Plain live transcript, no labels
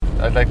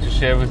I'd like to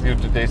share with you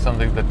today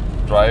something that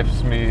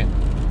drives me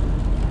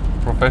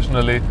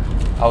professionally,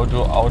 how to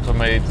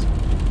automate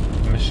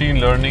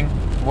machine learning.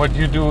 What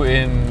you do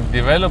in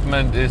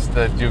development is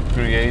that you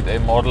create a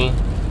model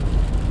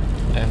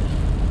and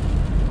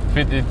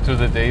fit it to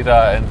the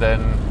data, and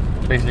then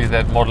basically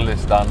that model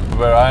is done.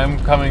 Where I'm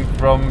coming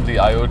from, the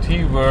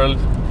IoT world,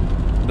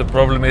 the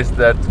problem is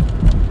that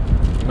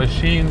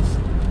machines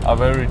are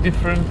very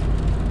different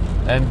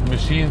and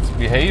machines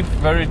behave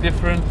very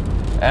different,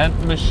 and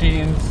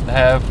machines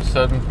have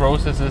certain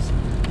processes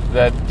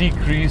that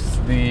decrease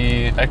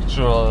the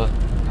actual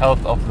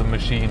health of the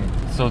machine.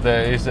 So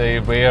there is a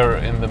wear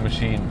in the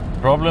machine.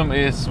 Problem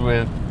is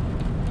with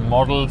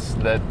models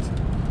that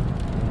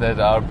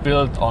are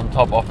built on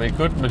top of a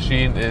good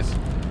machine is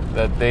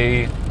that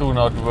they do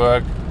not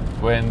work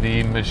when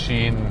the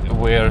machine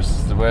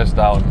wears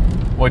down.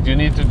 What you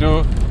need to do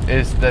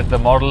is that the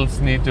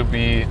models need to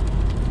be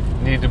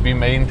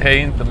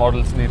maintained, the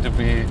models need to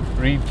be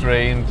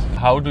retrained.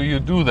 How do you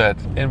do that?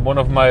 In one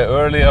of my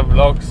earlier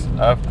vlogs,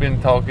 I've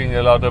been talking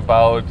a lot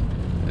about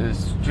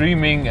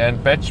streaming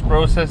and batch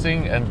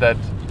processing, and that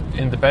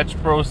in the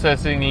batch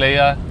processing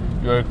layer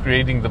you are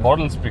creating the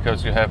models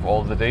because you have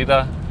all the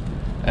data,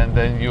 and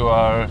then you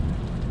are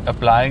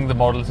applying the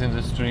models in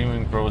the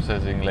streaming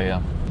processing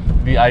layer.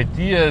 The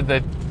idea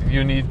that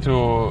you need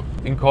to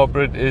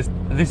incorporate is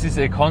this is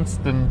a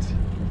constant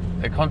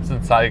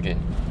cycle.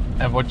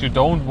 And what you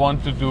don't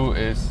want to do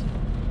is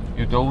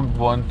you don't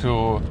want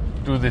to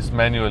do this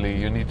manually.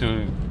 You need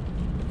to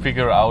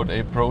figure out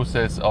a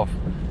process of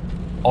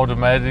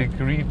automatic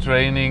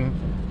retraining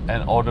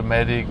and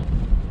automatic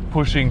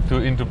pushing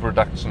into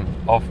production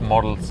of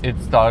models. It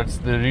starts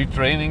the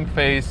retraining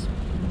phase.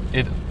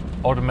 It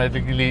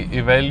automatically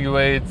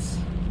evaluates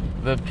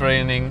the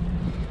training,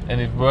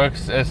 and it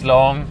works as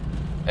long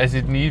as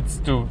it needs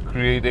to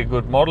create a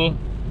good model.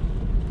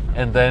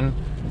 And then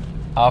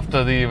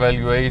after the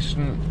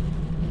evaluation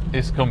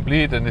is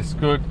complete and is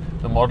good,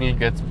 the model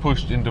gets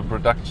pushed into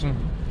production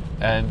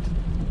and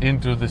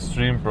into the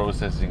stream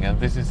processing. And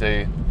this is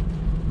a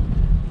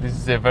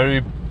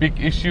very big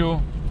issue,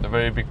 a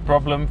very big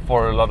problem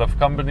for a lot of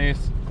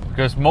companies,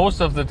 because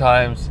most of the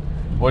times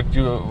what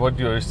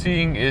you're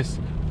seeing is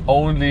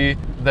only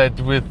that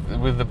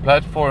with the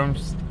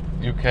platforms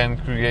you can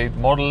create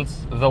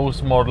models.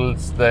 Those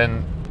models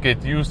then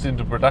get used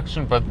into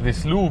production, but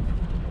this loop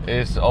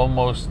is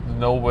almost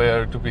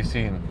nowhere to be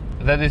seen.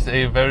 That is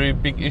a very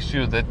big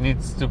issue that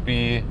needs to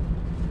be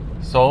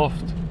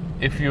solved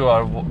if you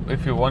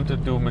want to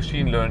do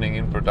machine learning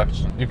in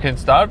production. You can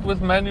start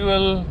with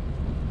manual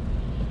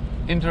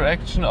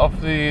interaction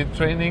of the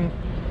training,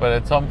 but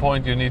at some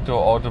point you need to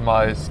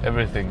automate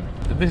everything.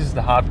 This is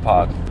the hard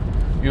part.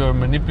 You're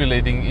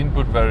manipulating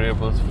input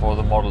variables for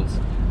the models.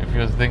 If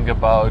you think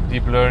about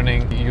deep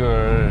learning,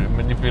 you're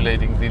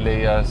manipulating the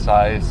layer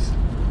size,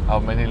 how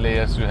many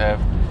layers you have.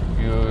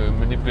 You're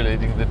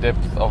manipulating the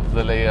depth of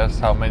the layers,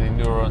 how many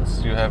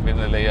neurons you have in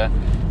a layer.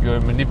 You're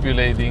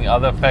manipulating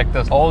other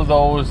factors. All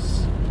those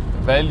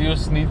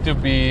values need to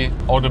be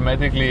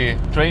automatically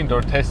trained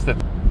or tested.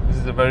 This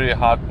is a very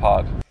hard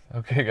part.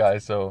 Okay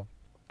guys, so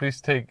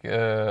please take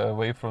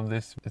away from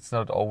this, it's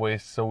not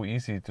always so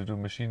easy to do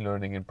machine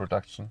learning in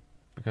production,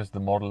 because the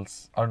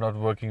models are not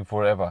working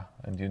forever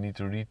and you need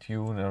to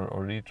retune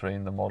or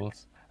retrain the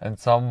models. And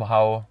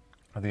somehow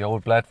the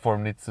whole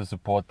platform needs to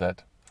support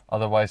that.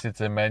 Otherwise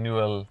it's a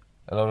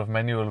lot of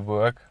manual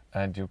work,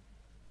 and you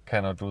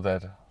cannot do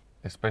that,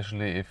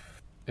 especially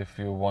if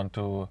you want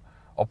to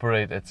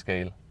operate at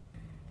scale.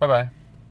 Bye bye.